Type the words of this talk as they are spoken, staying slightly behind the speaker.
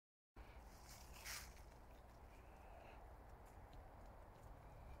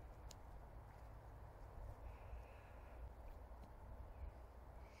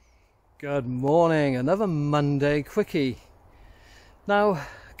Good morning, another Monday quickie. Now,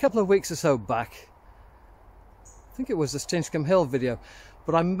 a couple of weeks or so back, I think it was the Stinchcombe Hill video,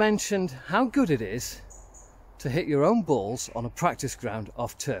 but I mentioned how good it is to hit your own balls on a practice ground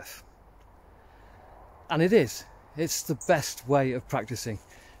off turf. And it is. It's the best way of practicing.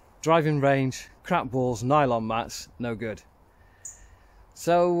 Driving range, crap balls, nylon mats, no good.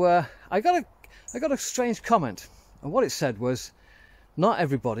 So I got a strange comment, and what it said was, not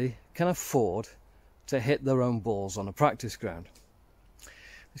everybody can afford to hit their own balls on a practice ground.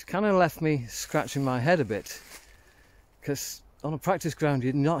 It's kind of left me scratching my head a bit, because on a practice ground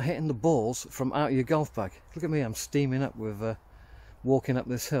you're not hitting the balls from out of your golf bag. Look at me, I'm steaming up with walking up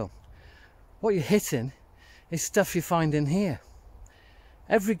this hill. What you're hitting is stuff you find in here.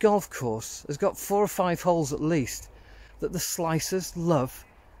 Every golf course has got 4 or 5 holes at least that the slicers love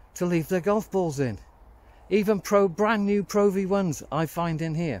to leave their golf balls in. Even brand new Pro V1s I find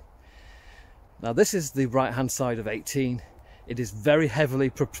in here. Now this is the right hand side of 18. It is very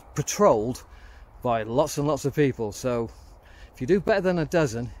heavily patrolled by lots and lots of people, so if you do better than a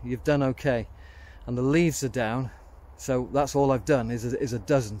dozen, you've done okay. And the leaves are down, so that's all I've done is a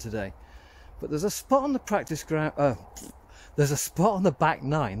dozen today. But there's a spot on the practice ground, there's a spot on the back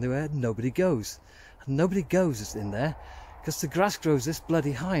 9 where nobody goes. And nobody goes in there because the grass grows this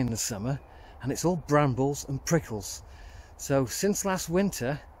bloody high in the summer and it's all brambles and prickles. So since last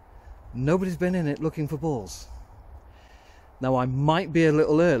winter, nobody's been in it looking for balls. Now I might be a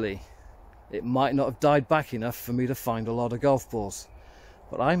little early. It might not have died back enough for me to find a lot of golf balls.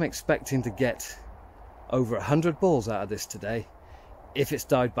 But I'm expecting to get over 100 balls out of this today, if it's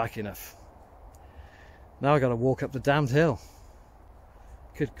died back enough. Now I got to walk up the damned hill.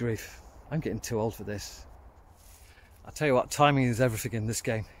 Good grief, I'm getting too old for this. I tell you what, timing is everything in this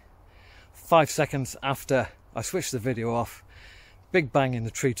game. 5 seconds after I switched the video off, big bang in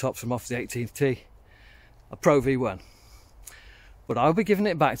the treetops from off the 18th tee, a Pro V1. But I'll be giving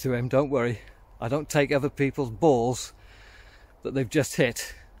it back to him, don't worry. I don't take other people's balls that they've just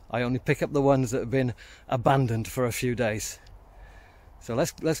hit. I only pick up the ones that have been abandoned for a few days. So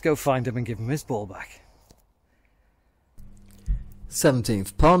let's go find him and give him his ball back.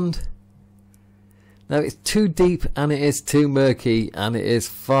 17th pond. Now it's too deep and it is too murky and it is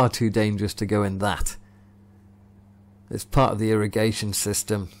far too dangerous to go in that. It's part of the irrigation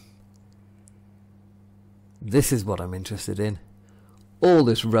system. This is what I'm interested in. All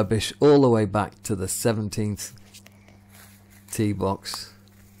this rubbish all the way back to the 17th tee box.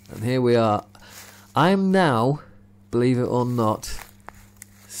 And here we are. I am now, believe it or not,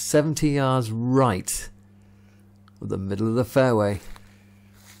 70 yards right of the middle of the fairway.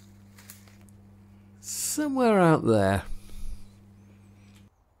 Somewhere out there.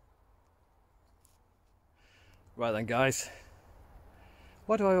 Right then guys,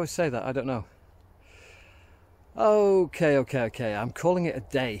 why do I always say that? I don't know. Okay, I'm calling it a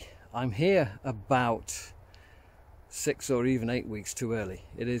day. I'm here about 6 or even 8 weeks too early.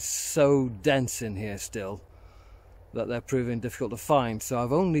 It is so dense in here still that they're proving difficult to find, so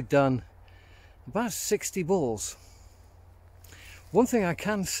I've only done about 60 balls. One thing I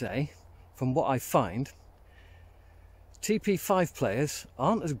can say from what I find, TP5 players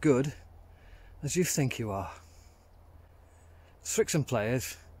aren't as good as you think you are. Srixon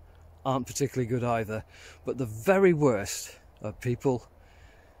players aren't particularly good either, but the very worst are people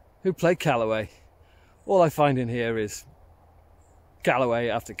who play Callaway. All I find in here is Callaway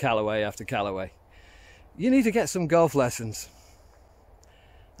after Callaway after Callaway. You need to get some golf lessons.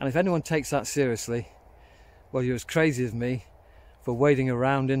 And if anyone takes that seriously, well, you're as crazy as me for wading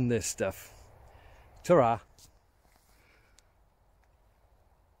around in this stuff. Ta-ra.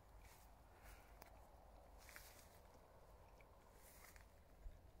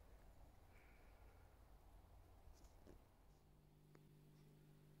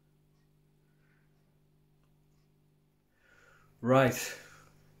 Right,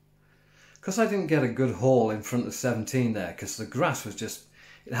 because I didn't get a good haul in front of 17 there, because the grass was just,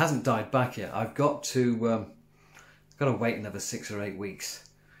 it hasn't died back yet. I've got to wait another 6 or 8 weeks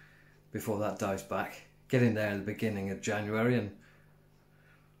before that dies back. Get in there in the beginning of January, and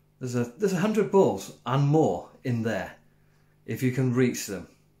there's 100 balls and more in there if you can reach them.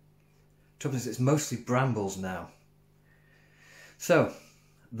 Trouble is, it's mostly brambles now. So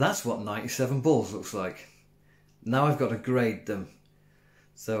that's what 97 balls looks like. Now I've got to grade them.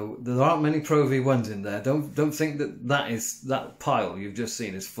 So there aren't many Pro V1s in there. Don't think that pile you've just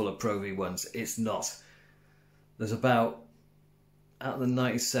seen is full of Pro V1s. It's not. There's about, out of the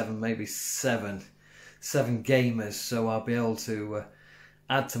 97, maybe seven gamers, so I'll be able to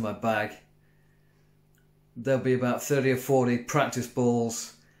add to my bag. There'll be about 30 or 40 practice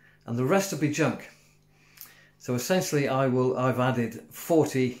balls and the rest will be junk. So essentially I've added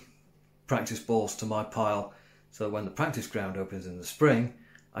 40 practice balls to my pile, so when the practice ground opens in the spring,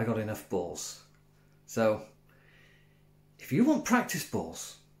 I got enough balls. So if you want practice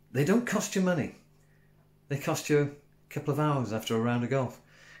balls, they don't cost you money. They cost you a couple of hours after a round of golf.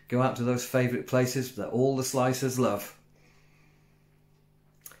 Go out to those favourite places that all the slicers love.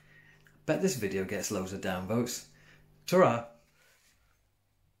 Bet this video gets loads of downvotes. Ta-ra!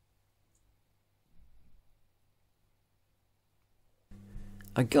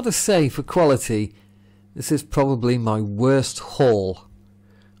 I gotta say, for quality, this is probably my worst haul.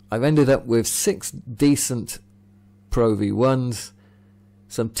 I've ended up with 6 decent Pro V1s,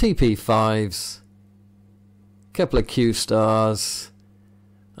 some TP5s, a couple of Q-Stars,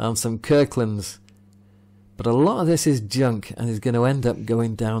 and some Kirklands. But a lot of this is junk and is going to end up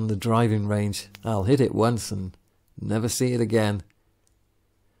going down the driving range. I'll hit it once and never see it again.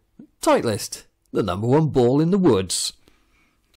 Titleist, the #1 ball in the woods.